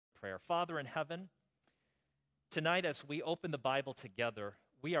prayer. Father in heaven, tonight as we open the Bible together,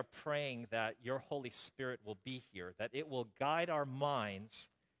 we are praying that your Holy Spirit will be here, that it will guide our minds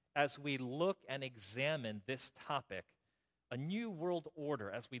as we look and examine this topic, a new world order,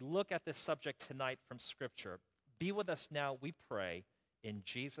 as we look at this subject tonight from Scripture. Be with us now, we pray, in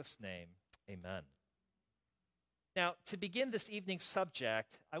Jesus' name, amen. Now, to begin this evening's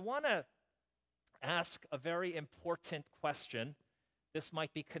subject, I want to ask a very important question. This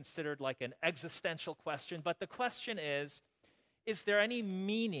might be considered like an existential question, but the question is there any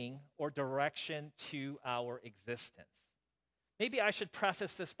meaning or direction to our existence? Maybe I should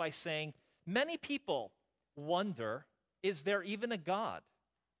preface this by saying many people wonder, is there even a God?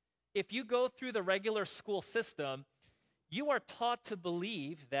 If you go through the regular school system, you are taught to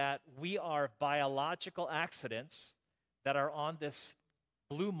believe that we are biological accidents that are on this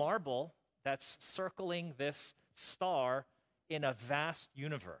blue marble that's circling this star in a vast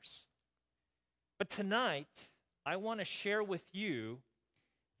universe. But tonight, I want to share with you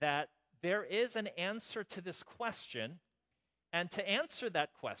that there is an answer to this question, and to answer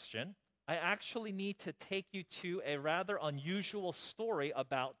that question, I actually need to take you to a rather unusual story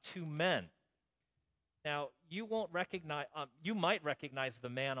about two men. Now, you might recognize the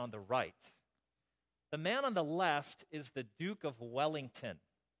man on the right. The man on the left is the Duke of Wellington.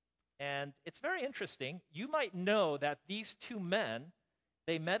 And it's very interesting. You might know that these two men,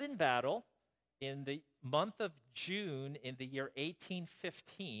 they met in battle in the month of June in the year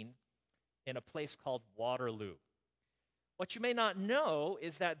 1815 in a place called Waterloo. What you may not know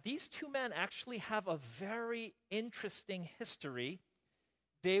is that these two men actually have a very interesting history.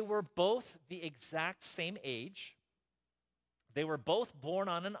 They were both the exact same age. They were both born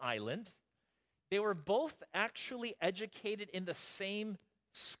on an island. They were both actually educated in the same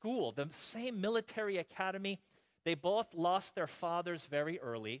school, the same military academy. They both lost their fathers very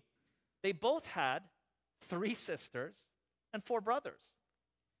early. They both had 3 sisters and 4 brothers.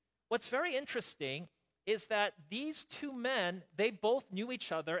 What's very interesting is that these two men, they both knew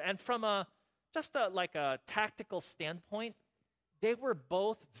each other, and from a tactical standpoint, they were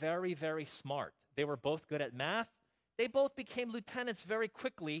both very, very smart. They were both good at math. They both became lieutenants very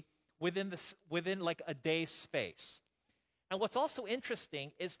quickly within like a day's space. And what's also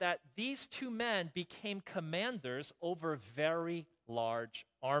interesting is that these two men became commanders over very large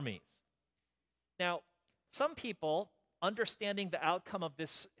armies. Now, some people, understanding the outcome of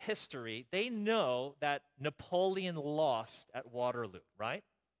this history, they know that Napoleon lost at Waterloo, right?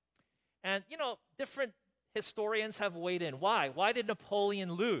 And, different historians have weighed in. Why? Why did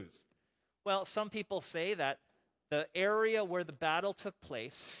Napoleon lose? Well, some people say that the area where the battle took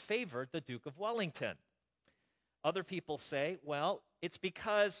place favored the Duke of Wellington. Other people say, well, it's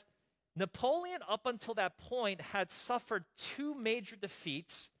because Napoleon, up until that point, had suffered 2 major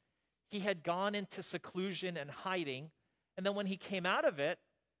defeats. He had gone into seclusion and hiding. And then when he came out of it,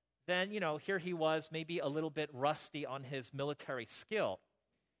 then, here he was, maybe a little bit rusty on his military skill.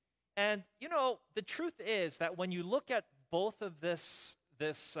 And, the truth is that when you look at both of these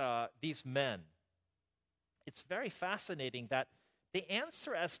men, it's very fascinating that the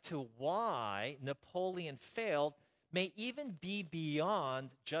answer as to why Napoleon failed may even be beyond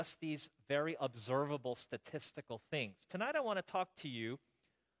just these very observable statistical things. Tonight I want to talk to you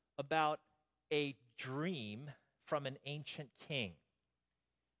about a dream from an ancient king.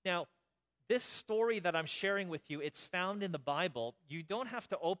 Now, this story that I'm sharing with you, it's found in the Bible. You don't have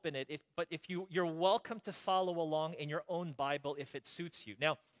to open it, but you're welcome to follow along in your own Bible if it suits you.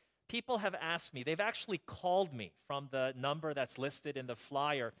 Now, people have asked me, they've actually called me from the number that's listed in the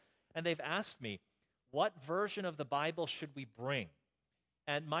flyer, and they've asked me, what version of the Bible should we bring?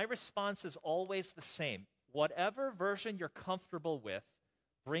 And my response is always the same. Whatever version you're comfortable with,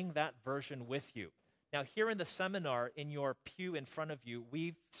 bring that version with you. Now, here in the seminar, in your pew in front of you,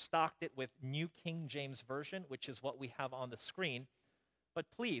 we've stocked it with New King James Version, which is what we have on the screen.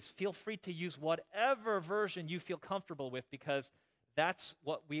 But please, feel free to use whatever version you feel comfortable with, because that's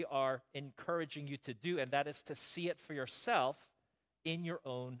what we are encouraging you to do, and that is to see it for yourself in your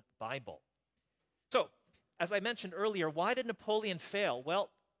own Bible. So, as I mentioned earlier, why did Napoleon fail?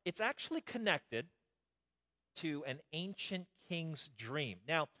 Well, it's actually connected to an ancient king's dream.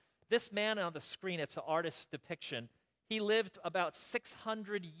 Now, this man on the screen, it's an artist's depiction. He lived about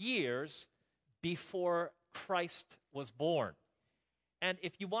 600 years before Christ was born. And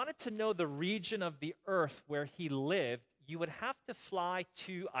if you wanted to know the region of the earth where he lived, you would have to fly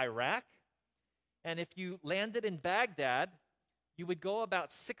to Iraq. And if you landed in Baghdad, you would go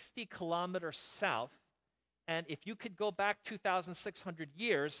about 60 kilometers south. And if you could go back 2,600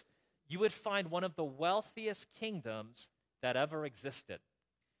 years, you would find one of the wealthiest kingdoms that ever existed.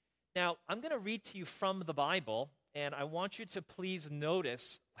 Now, I'm going to read to you from the Bible, and I want you to please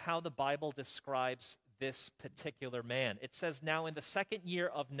notice how the Bible describes this particular man. It says, now in the second year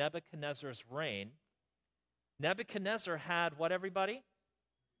of Nebuchadnezzar's reign, Nebuchadnezzar had what, everybody?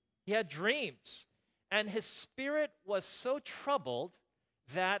 He had dreams, and his spirit was so troubled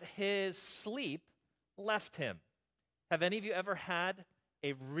that his sleep left him. Have any of you ever had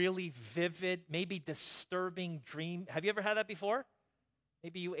a really vivid, maybe disturbing dream? Have you ever had that before?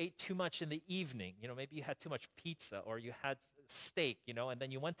 Maybe you ate too much in the evening. Maybe you had too much pizza or you had steak, and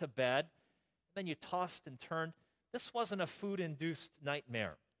then you went to bed, and then you tossed and turned. This wasn't a food-induced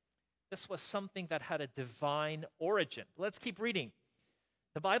nightmare. This was something that had a divine origin. Let's keep reading.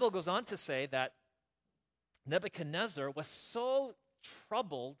 The Bible goes on to say that Nebuchadnezzar was so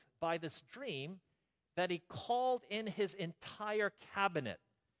troubled by this dream that he called in his entire cabinet.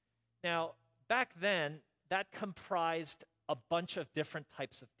 Now, back then, that comprised a bunch of different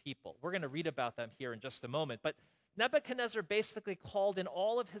types of people. We're going to read about them here in just a moment. But Nebuchadnezzar basically called in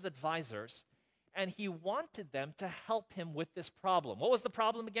all of his advisors, and he wanted them to help him with this problem. What was the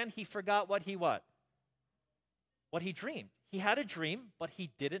problem again? He forgot what he dreamed. He had a dream, but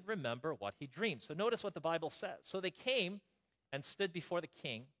he didn't remember what he dreamed. So notice what the Bible says. So they came and stood before the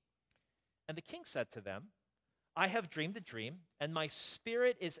king, and the king said to them, I have dreamed a dream, and my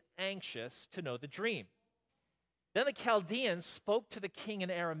spirit is anxious to know the dream. Then the Chaldeans spoke to the king in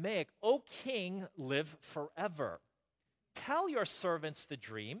Aramaic, O king, live forever. Tell your servants the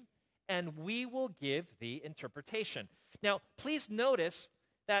dream, and we will give the interpretation. Now, please notice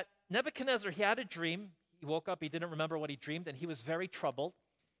that Nebuchadnezzar, he had a dream. He woke up, he didn't remember what he dreamed, and he was very troubled.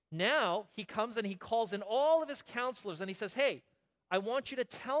 Now, he comes and he calls in all of his counselors, and he says, hey, I want you to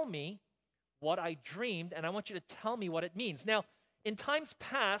tell me what I dreamed, and I want you to tell me what it means. Now, in times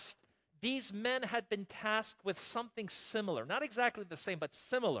past, these men had been tasked with something similar. Not exactly the same, but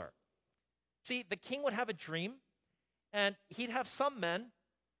similar. See, the king would have a dream, and he'd have some men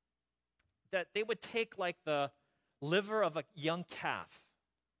that they would take like the liver of a young calf,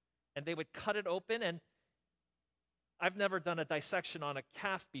 and they would cut it open, and I've never done a dissection on a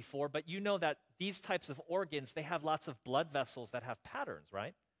calf before, but you know that these types of organs, they have lots of blood vessels that have patterns,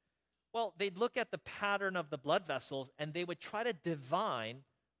 right? Well, they'd look at the pattern of the blood vessels, and they would try to divine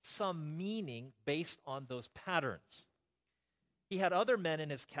some meaning based on those patterns. He had other men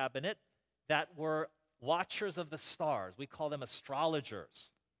in his cabinet that were watchers of the stars. We call them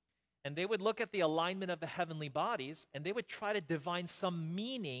astrologers. And they would look at the alignment of the heavenly bodies, and they would try to divine some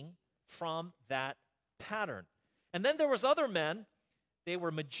meaning from that pattern. And then there was other men, they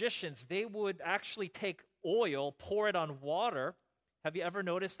were magicians. They would actually take oil, pour it on water. Have you ever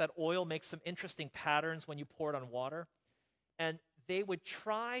noticed that oil makes some interesting patterns when you pour it on water? And they would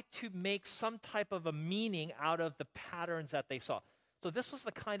try to make some type of a meaning out of the patterns that they saw. So this was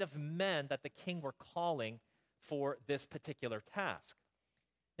the kind of men that the king were calling for this particular task.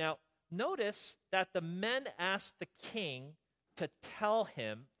 Now, notice that the men asked the king to tell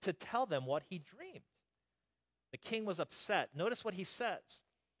them what he dreamed. The king was upset. Notice what he says.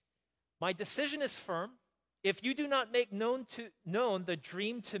 My decision is firm. If you do not make known the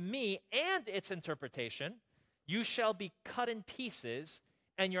dream to me and its interpretation, you shall be cut in pieces,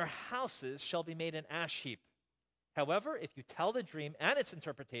 and your houses shall be made an ash heap. However, if you tell the dream and its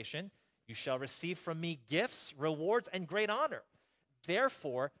interpretation, you shall receive from me gifts, rewards, and great honor.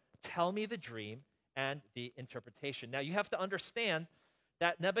 Therefore, tell me the dream and the interpretation. Now, you have to understand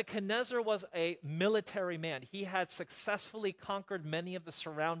that Nebuchadnezzar was a military man. He had successfully conquered many of the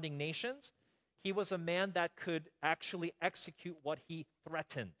surrounding nations. He was a man that could actually execute what he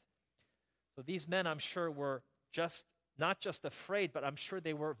threatened. So these men, I'm sure, were not just afraid, but I'm sure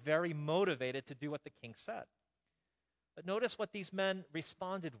they were very motivated to do what the king said. But notice what these men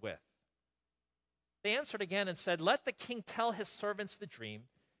responded with. They answered again and said, let the king tell his servants the dream,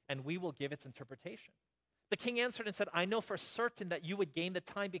 and we will give its interpretation. The king answered and said, I know for certain that you would gain the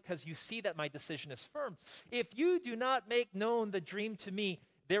time because you see that my decision is firm. If you do not make known the dream to me,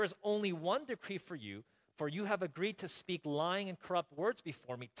 there is only one decree for you have agreed to speak lying and corrupt words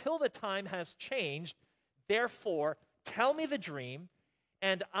before me till the time has changed. Therefore, tell me the dream,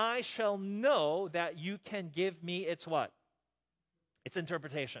 and I shall know that you can give me its what? Its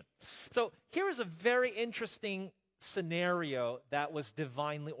interpretation. So here is a very interesting scenario that was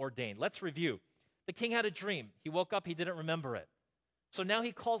divinely ordained. Let's review. The king had a dream. He woke up, he didn't remember it. So now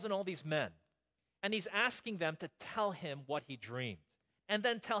he calls in all these men, and he's asking them to tell him what he dreamed, and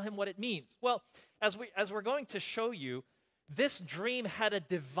then tell him what it means. Well, as we're going to show you, this dream had a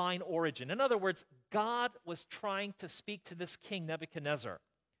divine origin. In other words, God was trying to speak to this king, Nebuchadnezzar.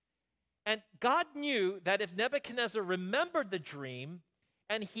 And God knew that if Nebuchadnezzar remembered the dream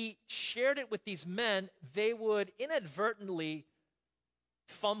and he shared it with these men, they would inadvertently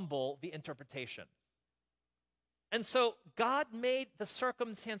fumble the interpretation. And so God made the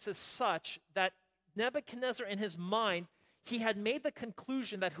circumstances such that Nebuchadnezzar, in his mind, he had made the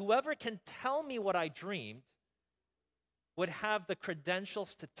conclusion that whoever can tell me what I dreamed would have the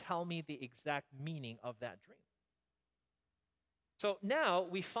credentials to tell me the exact meaning of that dream. So now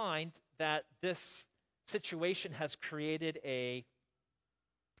we find that this situation has created a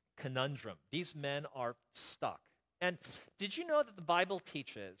conundrum. These men are stuck. And did you know that the Bible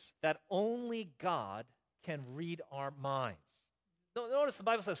teaches that only God can read our minds? Notice the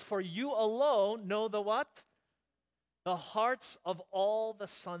Bible says, "For you alone know the what? The hearts of all the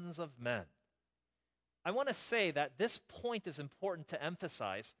sons of men." I want to say that this point is important to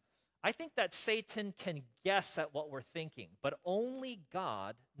emphasize. I think that Satan can guess at what we're thinking, but only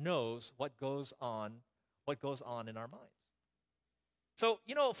God knows what goes on in our minds. So,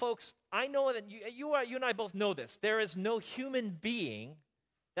 folks, I know that you and I both know this. There is no human being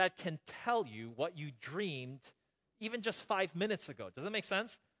that can tell you what you dreamed even just 5 minutes ago. Does that make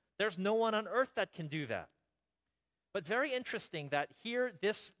sense? There's no one on earth that can do that. But very interesting that here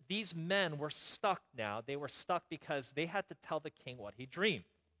these men were stuck now. They were stuck because they had to tell the king what he dreamed.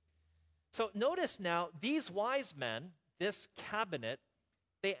 So notice now, these wise men, this cabinet,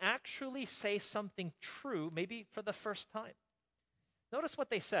 they actually say something true, maybe for the first time. Notice what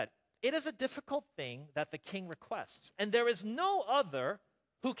they said. "It is a difficult thing that the king requests, and there is no other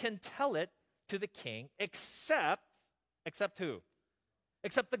who can tell it to the king except who?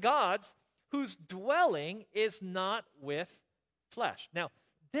 Except the gods whose dwelling is not with flesh." Now,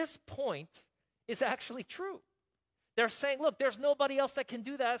 this point is actually true. They're saying, look, there's nobody else that can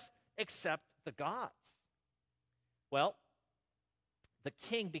do this except the gods. Well, the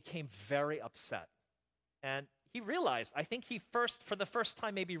king became very upset. And he realized, I think for the first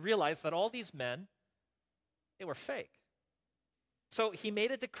time maybe realized that all these men, they were fake. So he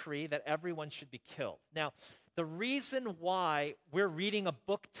made a decree that everyone should be killed. Now, the reason why we're reading a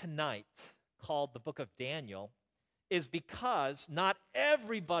book tonight called the Book of Daniel is because not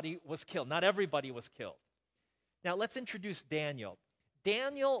everybody was killed. Not everybody was killed. Now, let's introduce Daniel.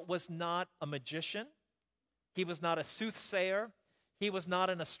 Daniel was not a magician. He was not a soothsayer. He was not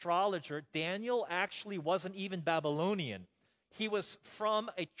an astrologer. Daniel actually wasn't even Babylonian. He was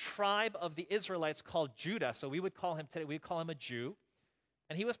from a tribe of the Israelites called Judah. So we would call him a Jew.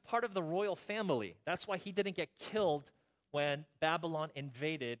 And he was part of the royal family. That's why he didn't get killed when Babylon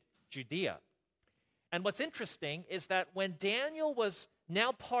invaded Judea. And what's interesting is that when Daniel was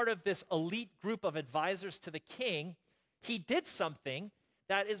now part of this elite group of advisors to the king, he did something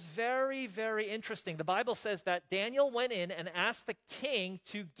that is very, very interesting. The Bible says that Daniel went in and asked the king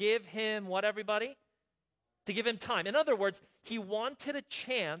to give him what, everybody? To give him time. In other words, he wanted a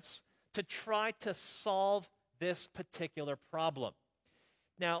chance to try to solve this particular problem.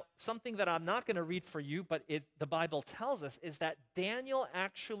 Now, something that I'm not going to read for you, but the Bible tells us, is that Daniel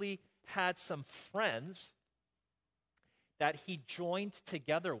actually had some friends that he joined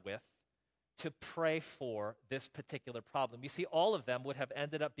together with to pray for this particular problem. You see, all of them would have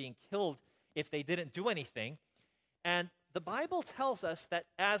ended up being killed if they didn't do anything. And the Bible tells us that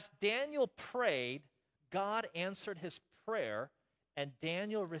as Daniel prayed, God answered his prayer, and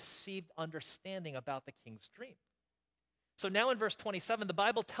Daniel received understanding about the king's dream. So now in verse 27, the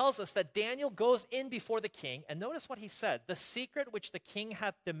Bible tells us that Daniel goes in before the king, and notice what he said. "The secret which the king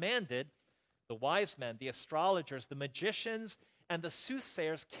hath demanded, the wise men, the astrologers, the magicians, and the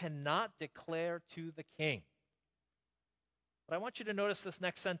soothsayers cannot declare to the king." But I want you to notice this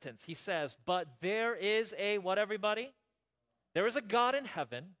next sentence. He says, "But there is a," what, everybody? "There is a God in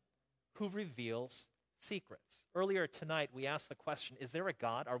heaven who reveals secrets." Earlier tonight, we asked the question, is there a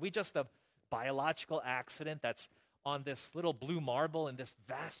God? Are we just a biological accident that's on this little blue marble in this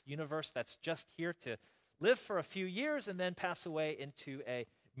vast universe that's just here to live for a few years and then pass away into a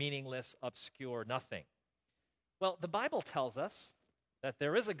meaningless, obscure nothing? Well, the Bible tells us that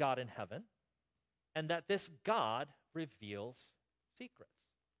there is a God in heaven and that this God reveals secrets.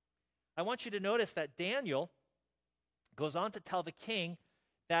 I want you to notice that Daniel goes on to tell the king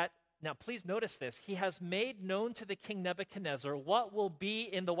that, now please notice this, he has made known to the king Nebuchadnezzar what will be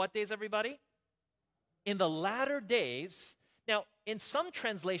in the what days, everybody? In the latter days. Now, in some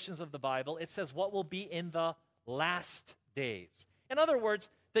translations of the Bible, it says what will be in the last days. In other words,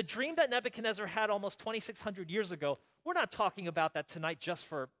 the dream that Nebuchadnezzar had almost 2,600 years ago, we're not talking about that tonight just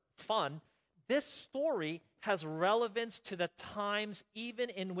for fun. This story has relevance to the times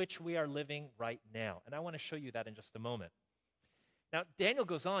even in which we are living right now. And I want to show you that in just a moment. Now, Daniel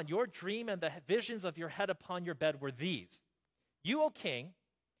goes on, "Your dream and the visions of your head upon your bed were these. You, O king,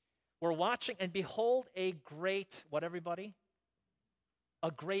 We're watching, and behold, a great, what everybody?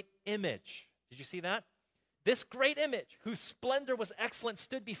 A great image. Did you see that? This great image, whose splendor was excellent,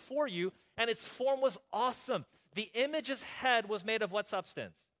 stood before you, and its form was awesome. The image's head was made of what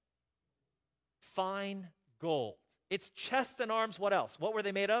substance? Fine gold. Its chest and arms, what else? What were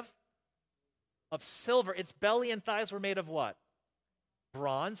they made of? Of silver. Its belly and thighs were made of what?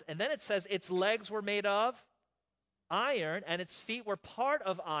 Bronze. And then it says its legs were made of iron, and its feet were part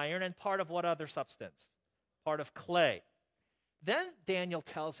of iron and part of what other substance? Part of clay. Then Daniel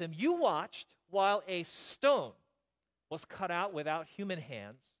tells him, you watched while a stone was cut out without human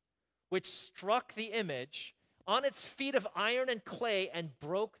hands, which struck the image on its feet of iron and clay and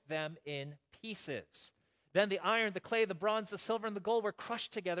broke them in pieces. Then the iron, the clay, the bronze, the silver, and the gold were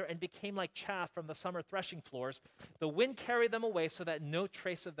crushed together and became like chaff from the summer threshing floors. The wind carried them away so that no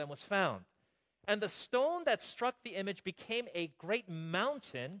trace of them was found. And the stone that struck the image became a great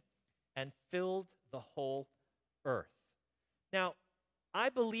mountain and filled the whole earth. Now, I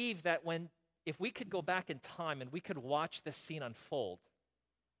believe that if we could go back in time and we could watch this scene unfold,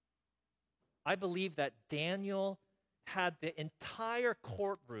 I believe that Daniel had the entire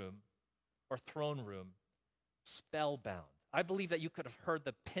courtroom or throne room spellbound. I believe that you could have heard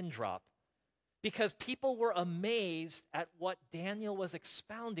the pin drop because people were amazed at what Daniel was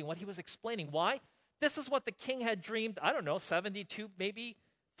expounding, what he was explaining. Why? This is what the king had dreamed, 72, maybe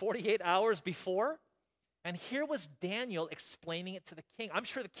 48 hours before. And here was Daniel explaining it to the king. I'm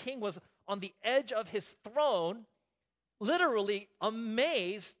sure the king was on the edge of his throne, literally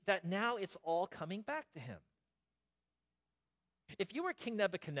amazed that now it's all coming back to him. If you were King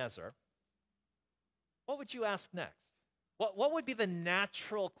Nebuchadnezzar, what would you ask next? What would be the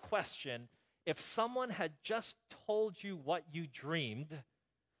natural question if someone had just told you what you dreamed?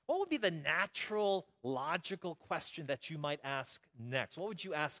 What would be the natural, logical question that you might ask next? What would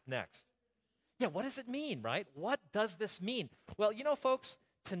you ask next? Yeah, what does it mean, right? What does this mean? Well, folks,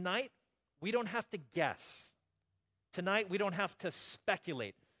 tonight we don't have to guess. Tonight we don't have to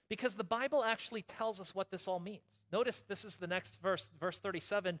speculate because the Bible actually tells us what this all means. Notice this is the next verse, verse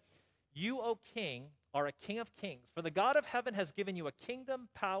 37. You, O king, are a king of kings, for the God of heaven has given you a kingdom,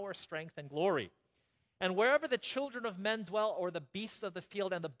 power, strength, and glory. And wherever the children of men dwell, or the beasts of the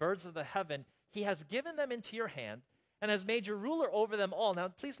field and the birds of the heaven, he has given them into your hand and has made you ruler over them all. Now,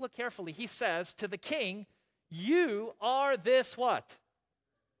 please look carefully. He says to the king, you are this what?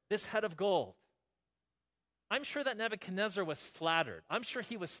 This head of gold. I'm sure that Nebuchadnezzar was flattered. I'm sure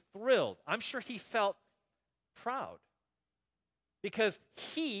he was thrilled. I'm sure he felt proud because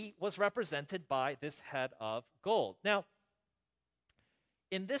he was represented by this head of gold. Now,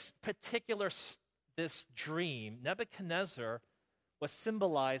 in this particular this dream, Nebuchadnezzar was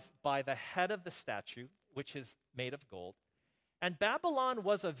symbolized by the head of the statue, which is made of gold. And Babylon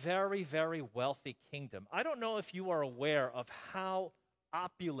was a very, very wealthy kingdom. I don't know if you are aware of how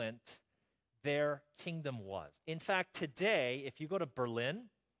opulent their kingdom was. In fact, today, if you go to Berlin,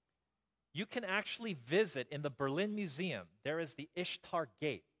 you can actually visit in the Berlin Museum. There is the Ishtar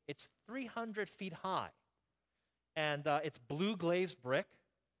Gate. It's 300 feet high, and it's blue glazed brick.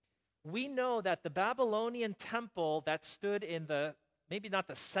 We know that the Babylonian temple that stood in maybe not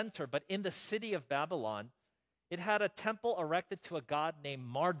the center, but in the city of Babylon, it had a temple erected to a god named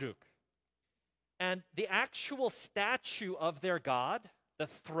Marduk. And the actual statue of their god, the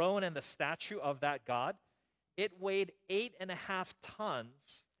throne and the statue of that god, it weighed 8.5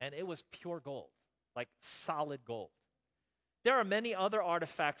 tons, and it was pure gold, like solid gold. There are many other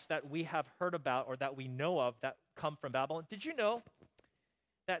artifacts that we have heard about or that we know of that come from Babylon. Did you know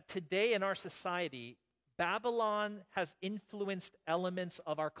that today in our society, Babylon has influenced elements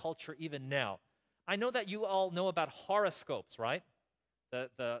of our culture even now? I know that you all know about horoscopes, right?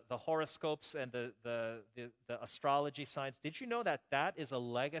 The horoscopes and the astrology signs. Did you know that that is a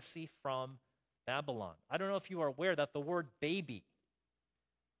legacy from Babylon? I don't know if you are aware that the word baby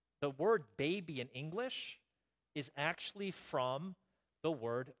in English is actually from the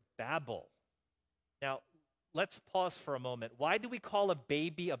word Babel. Now, let's pause for a moment. Why do we call a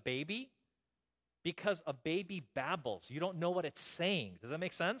baby? Because a baby babbles. You don't know what it's saying. Does that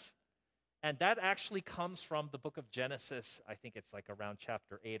make sense? And that actually comes from the book of Genesis. I think it's like around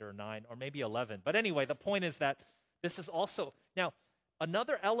chapter 8 or 9 or maybe 11. But anyway, the point is that this is also... Now,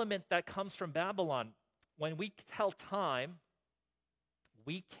 another element that comes from Babylon, when we tell time,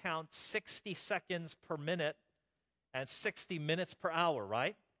 we count 60 seconds per minute and 60 minutes per hour,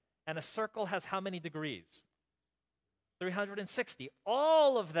 right? And a circle has how many degrees? 360.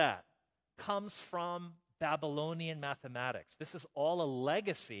 All of that comes from Babylonian mathematics. This is all a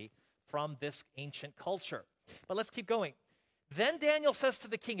legacy from this ancient culture. But let's keep going. Then Daniel says to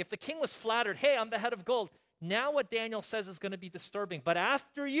the king, if the king was flattered, hey, I'm the head of gold, now what Daniel says is going to be disturbing. But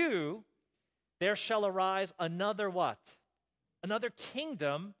after you, there shall arise another what? Another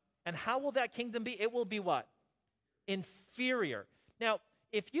kingdom. And how will that kingdom be? It will be what? Inferior. Now,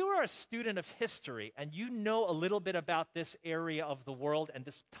 if you are a student of history and you know a little bit about this area of the world and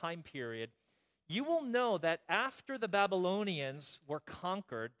this time period, you will know that after the Babylonians were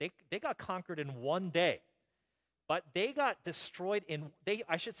conquered, they got conquered in one day. But they got destroyed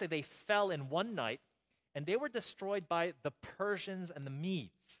they fell in one night, and they were destroyed by the Persians and the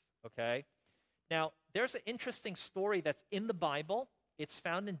Medes, okay? Now, there's an interesting story that's in the Bible. It's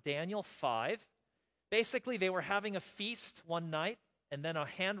found in Daniel 5. Basically, they were having a feast one night, and then a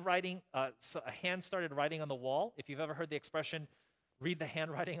hand started writing on the wall. If you've ever heard the expression, read the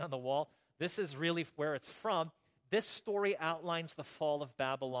handwriting on the wall, this is really where it's from. This story outlines the fall of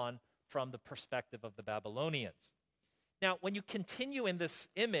Babylon from the perspective of the Babylonians. Now, when you continue in this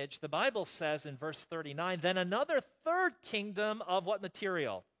image, the Bible says in verse 39, then another third kingdom of what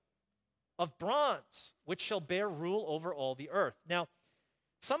material? Of bronze, which shall bear rule over all the earth. Now,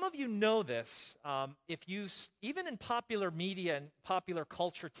 some of you know this. Even in popular media and popular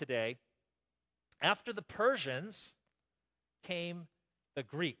culture today, after the Persians came the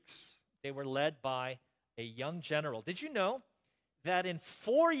Greeks. They were led by a young general. Did you know that in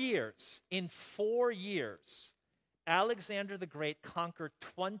 4 years, Alexander the Great conquered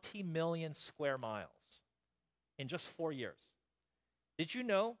 20 million square miles in just 4 years? Did you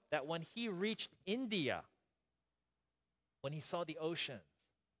know that when he reached India, when he saw the oceans,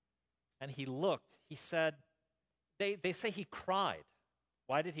 and he looked, he said, they say he cried.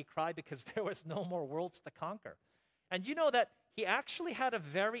 Why did he cry? Because there was no more worlds to conquer. And you know that he actually had a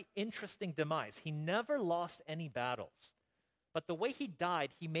very interesting demise. He never lost any battles. But the way he died,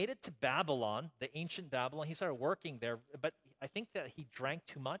 he made it to Babylon, the ancient Babylon. He started working there, but I think that he drank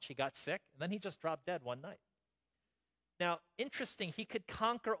too much. He got sick, and then he just dropped dead one night. Now, interesting, he could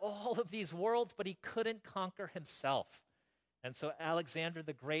conquer all of these worlds, but he couldn't conquer himself. And so Alexander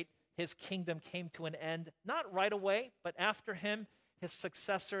the Great, his kingdom came to an end, not right away, but after him, his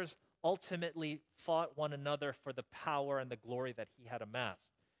successors ultimately fought one another for the power and the glory that he had amassed.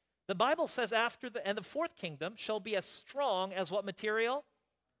 The Bible says the fourth kingdom shall be as strong as what material?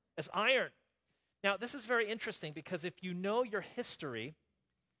 As iron. Now, this is very interesting because if you know your history,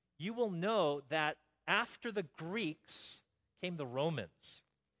 you will know that after the Greeks came the Romans.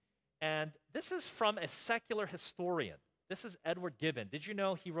 And this is from a secular historian. This is Edward Gibbon. Did you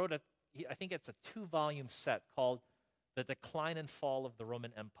know he wrote I think it's a 2-volume set called The Decline and Fall of the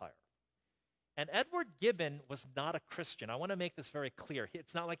Roman Empire. And Edward Gibbon was not a Christian. I want to make this very clear.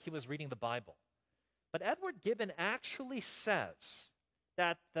 It's not like he was reading the Bible. But Edward Gibbon actually says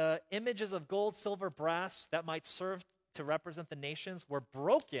that the images of gold, silver, brass that might serve to represent the nations were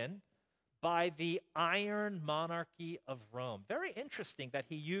broken by the iron monarchy of Rome. Very interesting that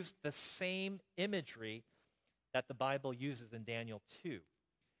he used the same imagery that the Bible uses in Daniel 2.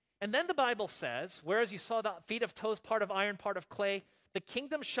 And then the Bible says, whereas you saw the feet of toes, part of iron, part of clay, the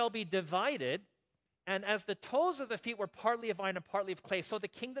kingdom shall be divided, and as the toes of the feet were partly of iron and partly of clay, so the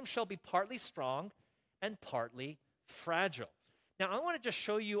kingdom shall be partly strong and partly fragile. Now, I want to just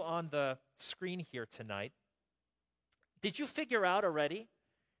show you on the screen here tonight. Did you figure out already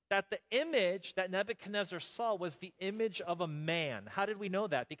that the image that Nebuchadnezzar saw was the image of a man? How did we know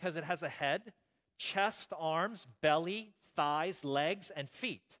that? Because it has a head, chest, arms, belly, thighs, legs, and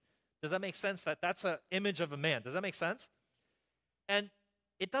feet. Does that make sense? That's an image of a man. Does that make sense? And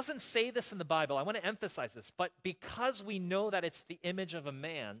it doesn't say this in the Bible. I want to emphasize this. But because we know that it's the image of a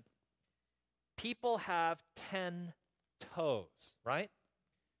man, people have 10 toes, right?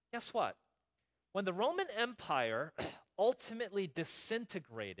 Guess what? When the Roman Empire ultimately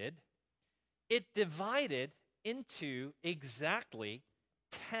disintegrated, it divided into exactly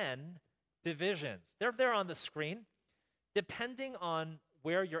 10 divisions. They're there on the screen. Depending on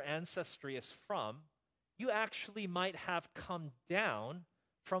where your ancestry is from, you actually might have come down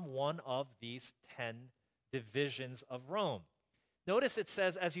from one of these 10 divisions of Rome. Notice it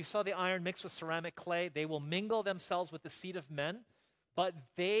says, as you saw the iron mixed with ceramic clay, they will mingle themselves with the seed of men, but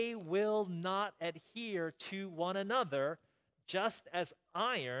they will not adhere to one another, just as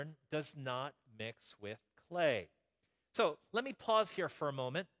iron does not mix with clay. So let me pause here for a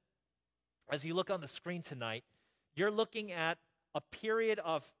moment. As you look on the screen tonight, you're looking at a period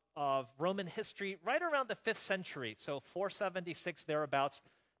of Roman history right around the 5th century, so 476 thereabouts.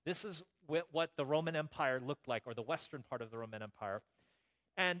 This is what the Roman Empire looked like, or the western part of the Roman Empire.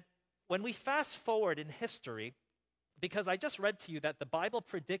 And when we fast forward in history, because I just read to you that the Bible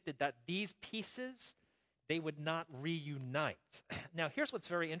predicted that these pieces, they would not reunite. Now, here's what's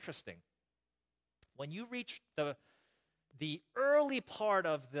very interesting. When you reach the early part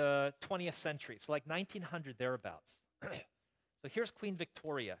of the 20th century, so like 1900 thereabouts, so here's Queen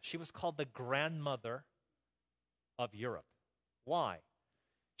Victoria. She was called the grandmother of Europe. Why?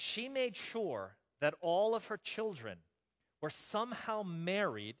 She made sure that all of her children were somehow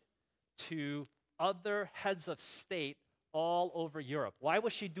married to other heads of state all over Europe. Why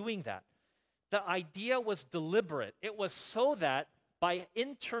was she doing that? The idea was deliberate. It was so that by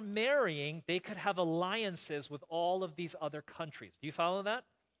intermarrying, they could have alliances with all of these other countries. Do you follow that?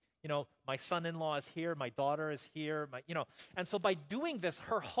 You know, my son-in-law is here, my daughter is here, and so by doing this,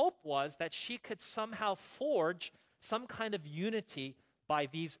 her hope was that she could somehow forge some kind of unity by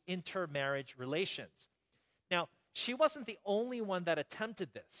these intermarriage relations. Now, she wasn't the only one that attempted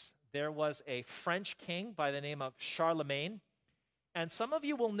this. There was a French king by the name of Charlemagne, and some of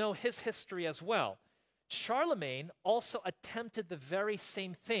you will know his history as well. Charlemagne also attempted the very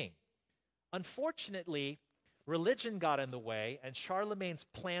same thing. Unfortunately, religion got in the way, and Charlemagne's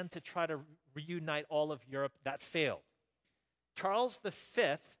plan to try to reunite all of Europe, that failed. Charles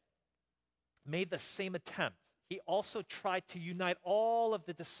V made the same attempt. He also tried to unite all of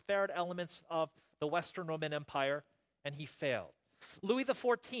the disparate elements of the Western Roman Empire, and he failed. Louis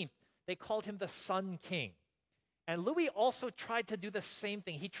XIV, they called him the Sun King. And Louis also tried to do the same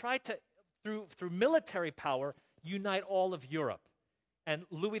thing. He tried to, through military power, unite all of Europe. And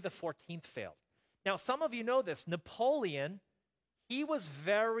Louis XIV failed. Now, some of you know this. Napoleon, he was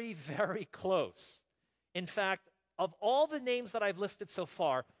very, very close. In fact, of all the names that I've listed so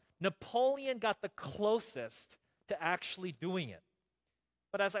far, Napoleon got the closest to actually doing it.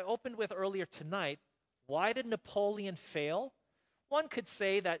 But as I opened with earlier tonight, why did Napoleon fail? One could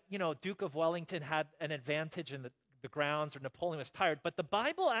say that, Duke of Wellington had an advantage in the grounds, or Napoleon was tired. But the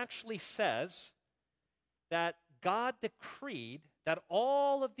Bible actually says that God decreed that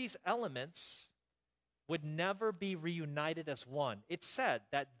all of these elements would never be reunited as one. It said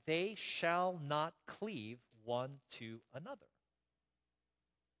that they shall not cleave one to another.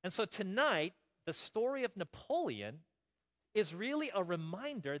 And so tonight, the story of Napoleon is really a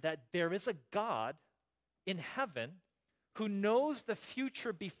reminder that there is a God in heaven who knows the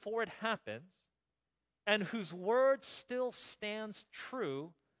future before it happens and whose word still stands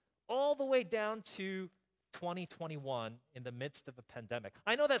true all the way down to 2021 in the midst of a pandemic.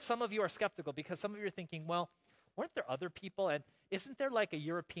 I know that some of you are skeptical because some of you are thinking, well, weren't there other people? And isn't there like a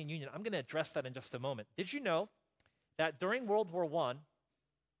European Union? I'm going to address that in just a moment. Did you know that during World War I,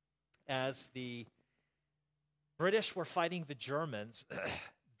 as the British were fighting the Germans,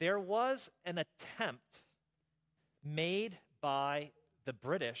 there was an attempt made by the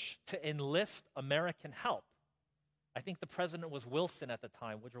British to enlist American help. I think the president was Wilson at the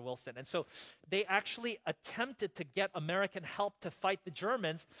time, Woodrow Wilson. And so they actually attempted to get American help to fight the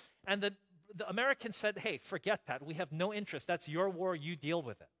Germans. And the Americans said, hey, forget that. We have no interest. That's your war. You deal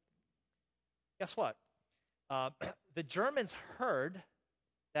with it. Guess what? The Germans heard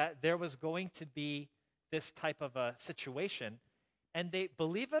that there was going to be this type of a situation. And they,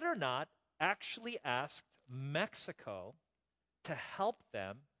 believe it or not, actually asked Mexico to help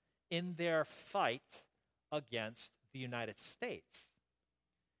them in their fight against the United States.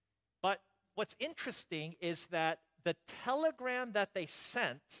 But what's interesting is that the telegram that they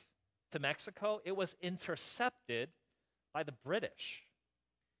sent to Mexico, it was intercepted by the British.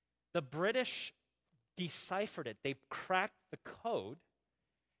 The British deciphered it. They cracked the code.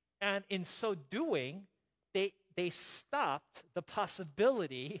 And in so doing, they stopped the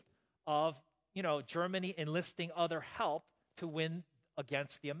possibility of, Germany enlisting other help to win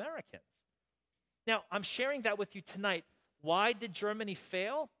against the Americans. Now, I'm sharing that with you tonight. Why did Germany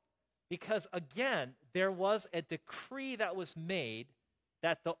fail? Because, again, there was a decree that was made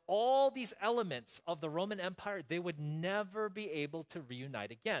that all these elements of the Roman Empire, they would never be able to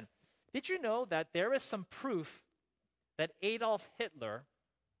reunite again. Did you know that there is some proof that Adolf Hitler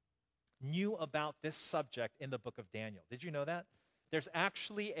knew about this subject in the book of Daniel? Did you know that? There's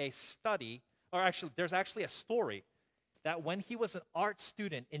actually a study, there's actually a story that when he was an art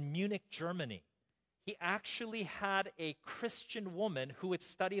student in Munich, Germany, he actually had a Christian woman who would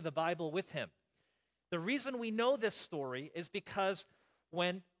study the Bible with him. The reason we know this story is because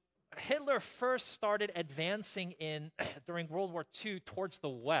when Hitler first started advancing during World War II towards the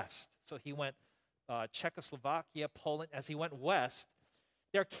west, so he went Czechoslovakia, Poland, as he went west,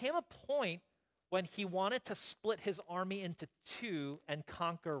 there came a point when he wanted to split his army into two and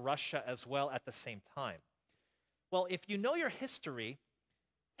conquer Russia as well at the same time. Well, if you know your history,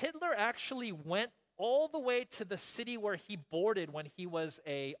 Hitler actually went all the way to the city where he boarded when he was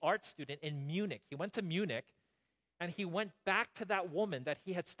an art student in Munich. He went to Munich, and he went back to that woman that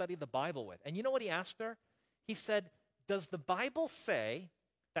he had studied the Bible with. And you know what he asked her? He said, does the Bible say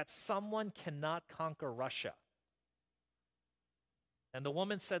that someone cannot conquer Russia? And the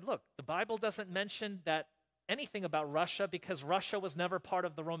woman said, look, the Bible doesn't mention that anything about Russia because Russia was never part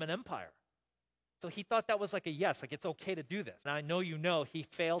of the Roman Empire. So he thought that was like a yes, like it's okay to do this. And I know you know he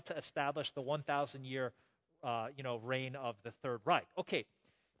failed to establish the 1,000-year reign of the Third Reich. Okay,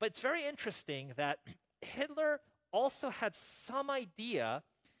 but it's very interesting that Hitler also had some idea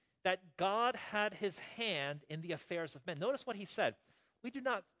that God had his hand in the affairs of men. Notice what he said. We do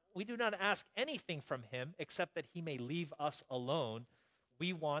not ask anything from him except that he may leave us alone.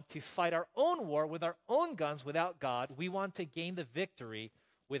 We want to fight our own war with our own guns without God. We want to gain the victory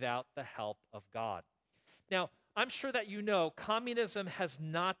without the help of God. Now, I'm sure that you know communism has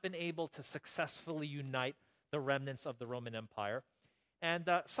not been able to successfully unite the remnants of the Roman Empire. And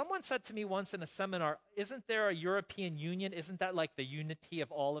someone said to me once in a seminar, isn't there a European Union? Isn't that like the unity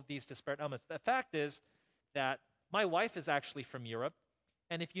of all of these disparate elements? The fact is that my wife is actually from Europe.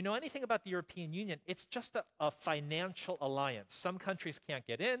 And if you know anything about the European Union, it's just a financial alliance. Some countries can't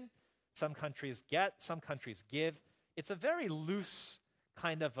get in, some countries get, some countries give. It's a very loose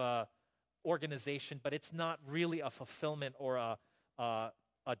kind of a organization, but it's not really a fulfillment or a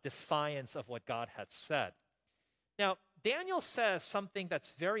defiance of what God had said. Now, Daniel says something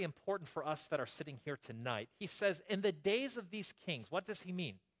that's very important for us that are sitting here tonight. He says, in the days of these kings, what does he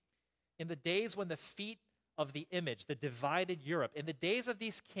mean? In the days when the feet of the image, the divided Europe, in the days of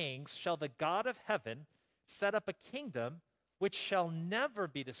these kings shall the God of heaven set up a kingdom which shall never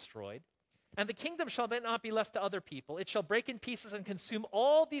be destroyed, and the kingdom shall not be left to other people. It shall break in pieces and consume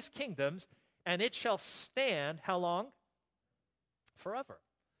all these kingdoms, and it shall stand, how long? Forever.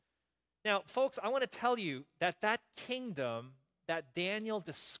 Now, folks, I want to tell you that that kingdom that Daniel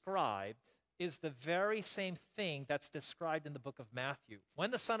described is the very same thing that's described in the book of Matthew.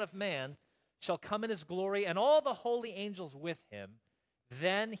 When the Son of Man shall come in his glory and all the holy angels with him,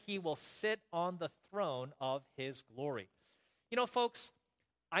 then he will sit on the throne of his glory. You know, folks,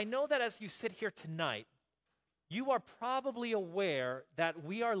 I know that as you sit here tonight, you are probably aware that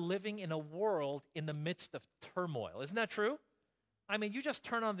we are living in a world in the midst of turmoil. Isn't that true? I mean, you just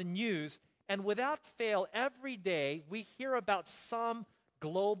turn on the news, and without fail, every day we hear about some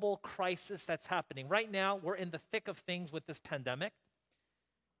global crisis that's happening. Right now, we're in the thick of things with this pandemic.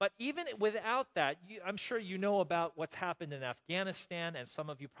 But even without that, I'm sure you know about what's happened in Afghanistan, and some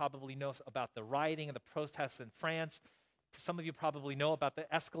of you probably know about the rioting and the protests in France. Some of you probably know about the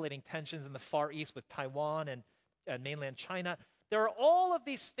escalating tensions in the Far East with Taiwan and mainland China. There are all of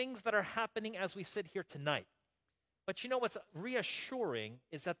these things that are happening as we sit here tonight. But you know what's reassuring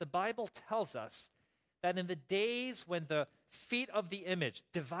is that the Bible tells us that in the days when the feet of the image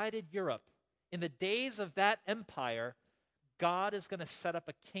divided Europe, in the days of that empire, God is going to set up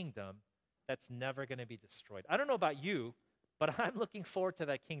a kingdom that's never going to be destroyed. I don't know about you, but I'm looking forward to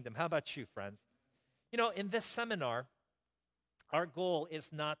that kingdom. How about you, friends? You know, in this seminar, our goal is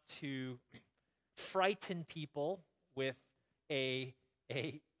not to frighten people with a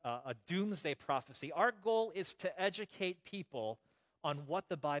doomsday prophecy. Our goal is to educate people on what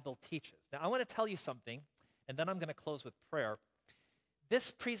the Bible teaches. Now, I want to tell you something, and then I'm going to close with prayer. This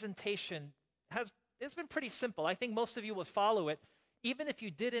presentation it's been pretty simple. I think most of you will follow it. Even if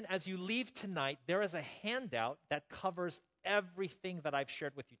you didn't, as you leave tonight, there is a handout that covers everything that I've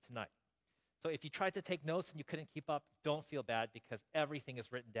shared with you tonight. So if you tried to take notes and you couldn't keep up, don't feel bad because everything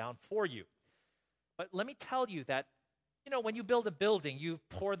is written down for you. But let me tell you that, you know, when you build a building, you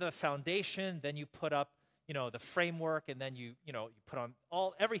pour the foundation, then you put up, you know, the framework, and then you put on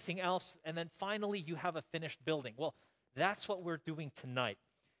everything else, and then finally you have a finished building. Well, that's what we're doing tonight.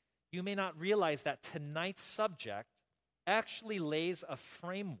 You may not realize that tonight's subject actually lays a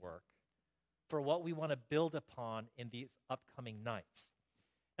framework for what we want to build upon in these upcoming nights.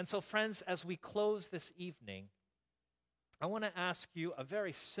 And so, friends, as we close this evening, I want to ask you a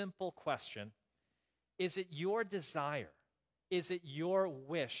very simple question. Is it your desire? Is it your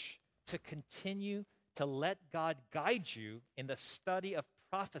wish to continue to let God guide you in the study of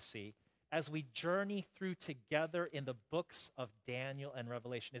prophecy as we journey through together in the books of Daniel and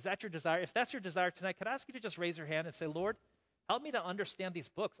Revelation? Is that your desire? If that's your desire tonight, could I ask you to just raise your hand and say, Lord, help me to understand these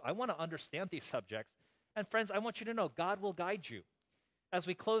books. I want to understand these subjects. And friends, I want you to know God will guide you. As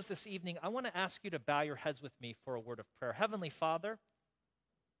we close this evening, I want to ask you to bow your heads with me for a word of prayer. Heavenly Father,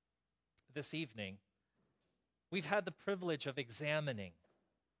 this evening, we've had the privilege of examining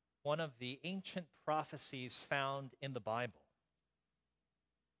one of the ancient prophecies found in the Bible.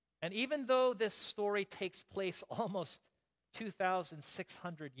 And even though this story takes place almost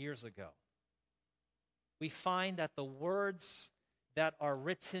 2,600 years ago, we find that the words that are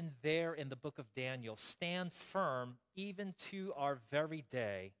written there in the book of Daniel stand firm even to our very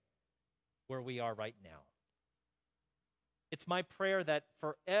day where we are right now. It's my prayer that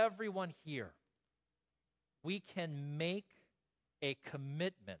for everyone here, we can make a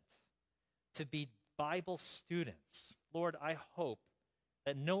commitment to be Bible students. Lord, I hope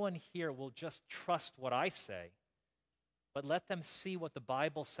that no one here will just trust what I say, but let them see what the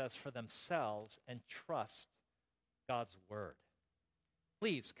Bible says for themselves and trust God's word.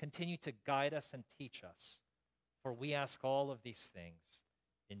 Please continue to guide us and teach us, for we ask all of these things.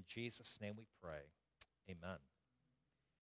 In Jesus' name we pray. Amen.